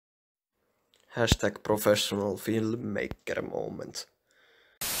Hashtag professional filmmaker moment.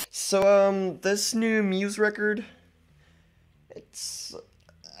 So, this new Muse record, it's...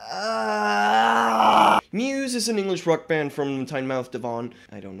 Muse is an English rock band from Tynemouth, Devon.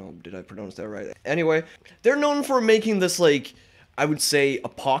 I don't know, did I pronounce that right? Anyway, they're known for making this, like, I would say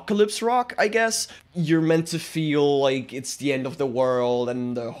apocalypse rock, I guess. You're meant to feel like it's the end of the world,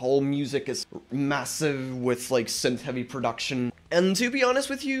 and the whole music is massive with, like, synth-heavy production. And to be honest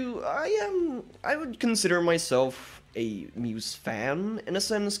with you, I would consider myself a Muse fan, in a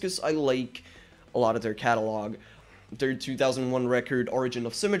sense, because I like a lot of their catalog. Their 2001 record, Origin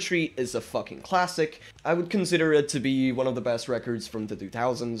of Symmetry, is a fucking classic. I would consider it to be one of the best records from the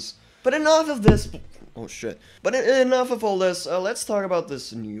 2000s. But enough of this... Oh shit. But enough of all this, let's talk about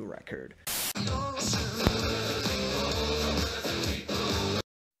this new record.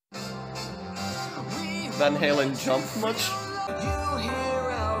 Van Halen jump much?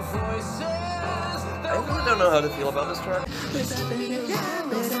 I really don't know how to feel about this track.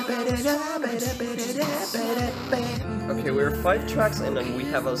 Okay, we're 5 tracks in and we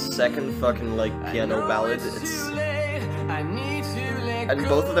have a second fucking, like, piano ballad. It's... And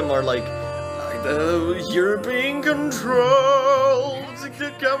both of them are like, you're being controlled,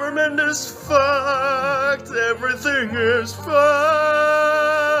 the government is fucked, everything is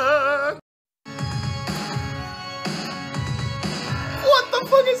fucked. What the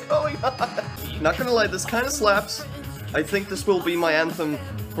fuck is going on? Not gonna lie, this kind of slaps. I think this will be my anthem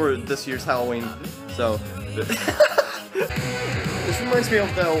for this year's Halloween, so... This reminds me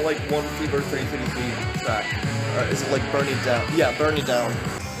of the, like, One Fever 333 track. Is it like Burn It Down? Yeah, Burn It Down.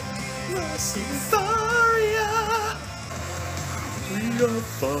 We are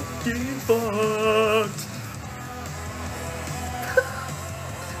fucking fucked.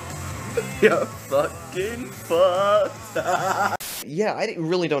 We are fucking fucked. Yeah, I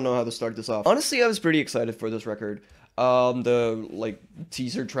really don't know how to start this off. Honestly, I was pretty excited for this record. The, like,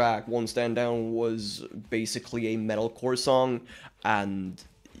 teaser track, Won't Stand Down, was basically a metalcore song, and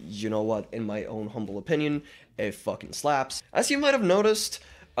you know what, in my own humble opinion, it fucking slaps. As you might have noticed,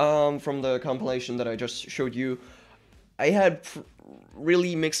 from the compilation that I just showed you, I had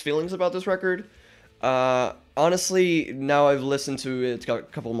really mixed feelings about this record. Honestly, now I've listened to it a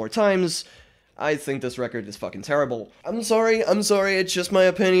couple more times, I think this record is fucking terrible. I'm sorry, it's just my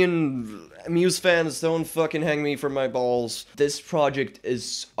opinion. Muse fans, don't fucking hang me for my balls. This project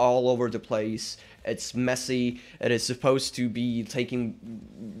is all over the place. It's messy. It is supposed to be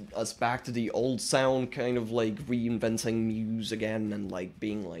taking us back to the old sound, kind of like reinventing Muse again and like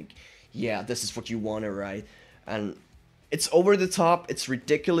being like, yeah, this is what you wanted, right? And it's over the top, it's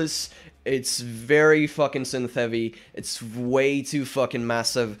ridiculous, it's very fucking synth heavy, it's way too fucking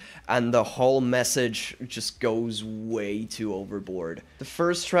massive, and the whole message just goes way too overboard. The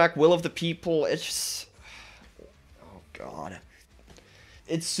first track, Will of the People, it's just... oh god.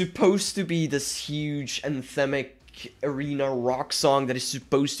 It's supposed to be this huge anthemic arena rock song that is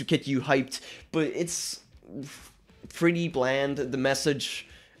supposed to get you hyped, but it's pretty bland. The message,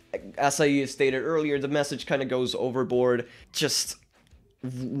 as I stated earlier, the message kind of goes overboard, just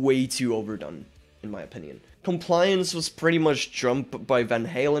way too overdone, in my opinion. Compliance was pretty much jumped by Van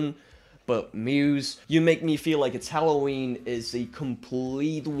Halen, but Muse, You Make Me Feel Like It's Halloween is a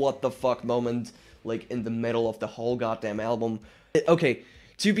complete what the fuck moment, like in the middle of the whole goddamn album. Okay,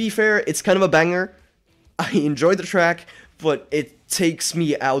 to be fair, it's kind of a banger. I enjoyed the track, but it takes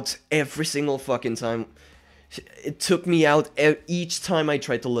me out every single fucking time. It took me out each time I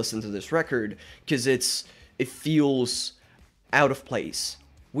tried to listen to this record, because it feels out of place.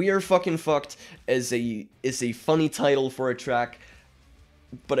 We Are Fucking Fucked is a funny title for a track,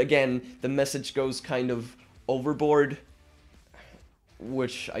 but again, the message goes kind of overboard,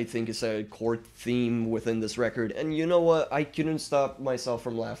 which I think is a core theme within this record. And you know what? I couldn't stop myself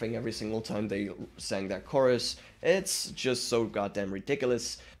from laughing every single time they sang that chorus. It's just so goddamn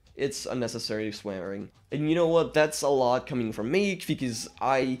ridiculous. It's unnecessary swearing. And you know what? That's a lot coming from me, because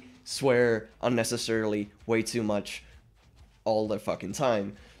I swear unnecessarily way too much all the fucking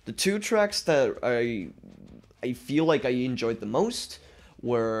time. The two tracks that I feel like I enjoyed the most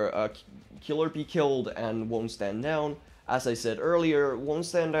were Kill or Be Killed and Won't Stand Down. As I said earlier, Won't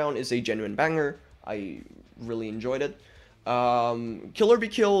Stand Down is a genuine banger. I really enjoyed it. Kill or Be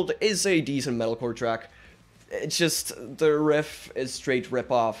Killed is a decent metalcore track. It's just, the riff is straight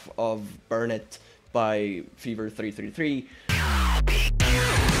rip-off of Burn It by Fever 333.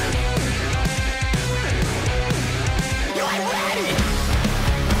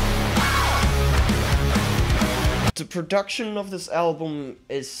 The production of this album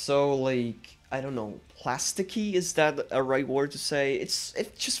is so, like, I don't know, plasticky, is that a right word to say?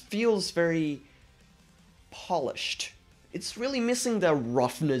 It just feels very polished. It's really missing that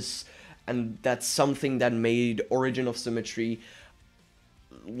roughness, and that's something that made Origin of Symmetry,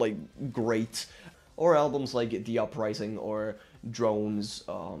 like, great. Or albums like The Uprising or Drones,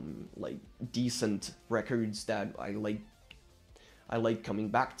 like, decent records that I like coming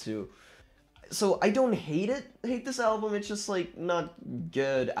back to. So I don't hate this album, it's just, like, not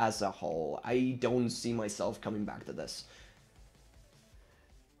good as a whole. I don't see myself coming back to this.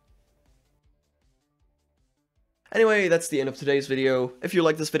 Anyway, that's the end of today's video. If you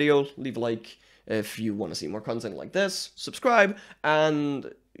like this video, leave a like. If you want to see more content like this, subscribe, and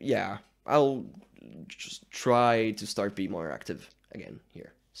yeah, I'll just try to start being more active again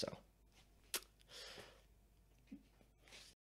here, so.